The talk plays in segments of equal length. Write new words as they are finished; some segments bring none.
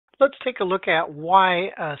Let's take a look at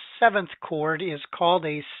why a seventh chord is called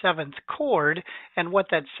a seventh chord and what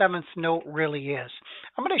that seventh note really is.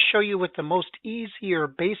 I'm going to show you with the most easy or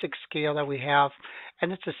basic scale that we have,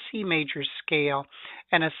 and it's a C major scale.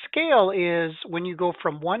 And a scale is when you go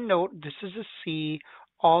from one note, this is a C,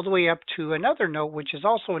 all the way up to another note, which is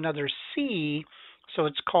also another C. So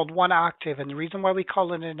it's called one octave, and the reason why we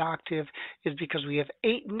call it an octave is because we have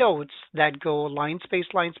 8 notes that go line space,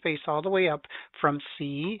 all the way up from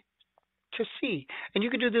C to C. And you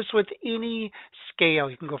can do this with any scale.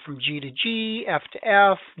 You can go from G to G, F to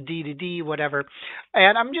F, D to D, whatever.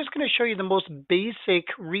 And I'm just going to show you the most basic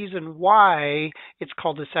reason why it's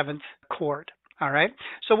called the seventh chord. All right.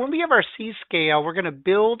 So when we have our C scale, we're going to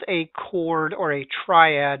build a chord or a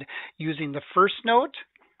triad using the first note,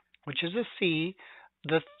 which is a C,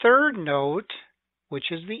 the third note, which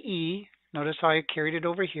is the E. Notice how I carried it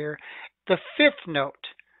over here. The fifth note,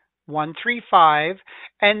 1, 3, 5,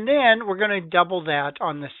 and then we're going to double that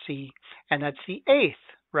on the C, and that's the eighth,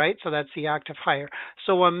 right? So that's the octave higher.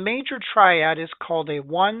 So a major triad is called a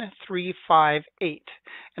 1, 3, 5, 8.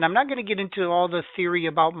 And I'm not going to get into all the theory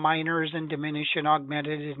about minors and diminished and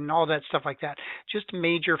augmented and all that stuff like that. Just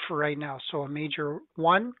major for right now. So a major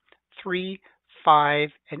 1, 3, 5,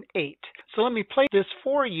 and 8. So let me play this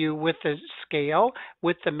for you with the scale,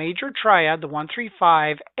 with the major triad, the 1, 3,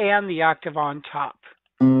 5, and the octave on top.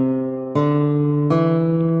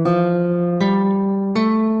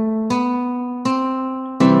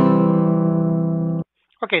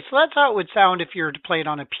 Okay, so that's how it would sound if you were to play it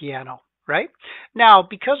on a piano, right? Now,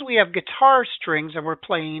 because we have guitar strings and we're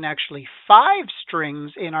playing actually 5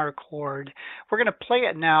 strings in our chord, we're going to play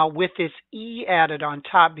it now with this E added on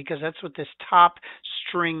top because that's what this top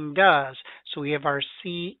string does. So we have our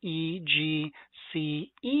C, E, G,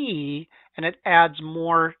 C, E, and it adds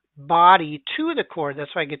more body to the chord.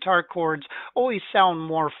 That's why guitar chords always sound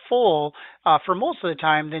more full for most of the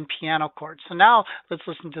time than piano chords. So now let's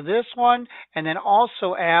listen to this one, and then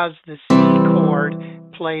also as the C chord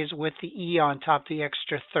plays with the E on top, the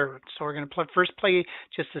extra third. So we're going to first play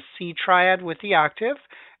just the C triad with the octave,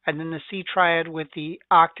 and then the C triad with the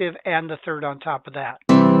octave and the third on top of that.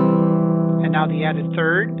 And now the added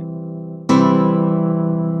third.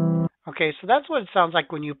 Okay, so that's what it sounds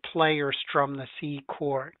like when you play or strum the C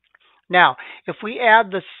chord. Now, if we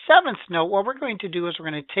add the seventh note, what we're going to do is we're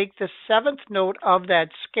going to take the seventh note of that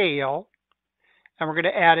scale and we're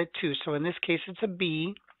going to add it to. So in this case, it's a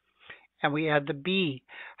B, and we add the B.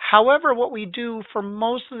 However, what we do for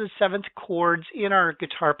most of the seventh chords in our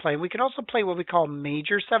guitar playing, we can also play what we call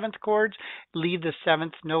major seventh chords, leave the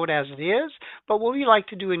seventh note as it is. But what we like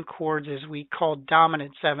to do in chords is we call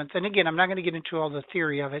dominant seventh. And again, I'm not going to get into all the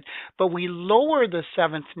theory of it, but we lower the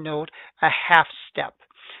seventh note a half step.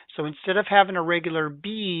 So instead of having a regular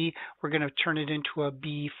B, we're going to turn it into a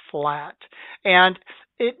B flat. And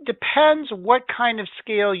it depends what kind of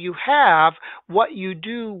scale you have, what you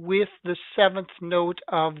do with the seventh note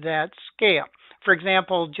of that scale. For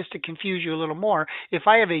example, just to confuse you a little more, if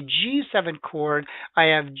I have a G7 chord, I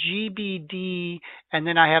have G, B, D, and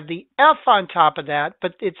then I have the F on top of that,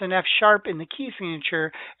 but it's an F sharp in the key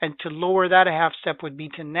signature, and to lower that a half step would be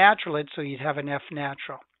to natural it, so you'd have an F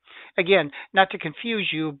natural. Again, not to confuse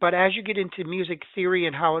you, but as you get into music theory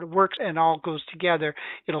and how it works and all goes together,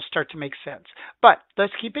 it'll start to make sense. But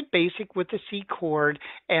let's keep it basic with the C chord,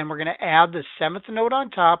 and we're going to add the seventh note on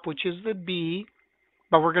top, which is the B,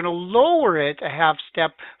 but we're going to lower it a half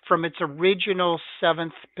step from its original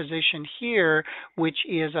seventh position here, which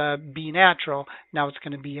is a B natural. Now it's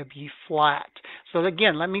going to be a B flat. So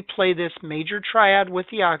again, let me play this major triad with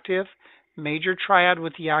the octave, major triad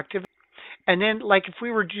with the octave. And then, like if we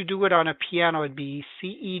were to do it on a piano, it'd be C,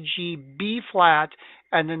 E, G, B flat,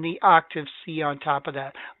 and then the octave C on top of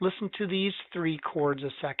that. Listen to these 3 chords a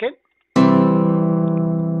second.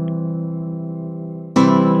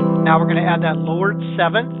 Now we're going to add that lowered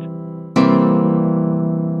seventh.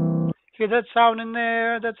 Hear that sound in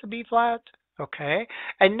there? That's a B flat. Okay.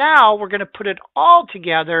 And now we're going to put it all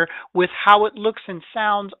together with how it looks and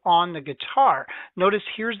sounds on the guitar. Notice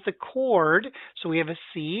here's the chord. So we have a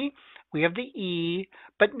C. We have the E,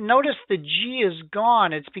 but notice the G is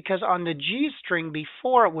gone. It's because on the G string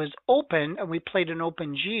before it was open and we played an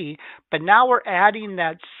open G, but now we're adding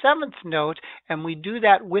that seventh note and we do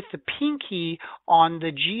that with the pinky on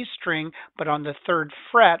the G string, but on the 3rd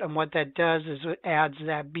fret. And what that does is it adds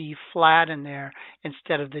that B flat in there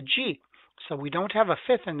instead of the G. So we don't have a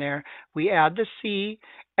fifth in there. We add the C,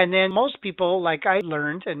 and then most people, like I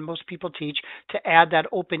learned, and most people teach, to add that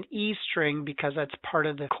open E string because that's part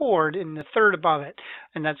of the chord in the third above it,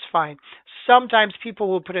 and that's fine. Sometimes people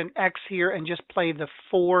will put an X here and just play the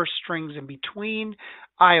four strings in between.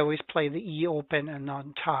 I always play the E open and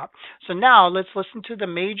on top. So now let's listen to the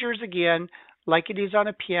majors again, like it is on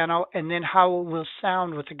a piano, and then how it will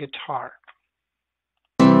sound with a guitar.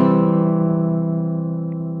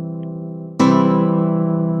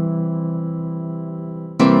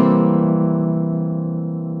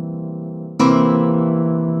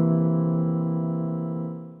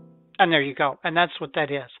 And there you go. And that's what that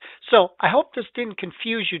is. So I hope this didn't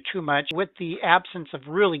confuse you too much with the absence of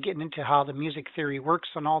really getting into how the music theory works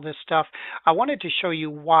and all this stuff. I wanted to show you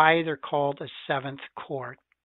why they're called a seventh chord.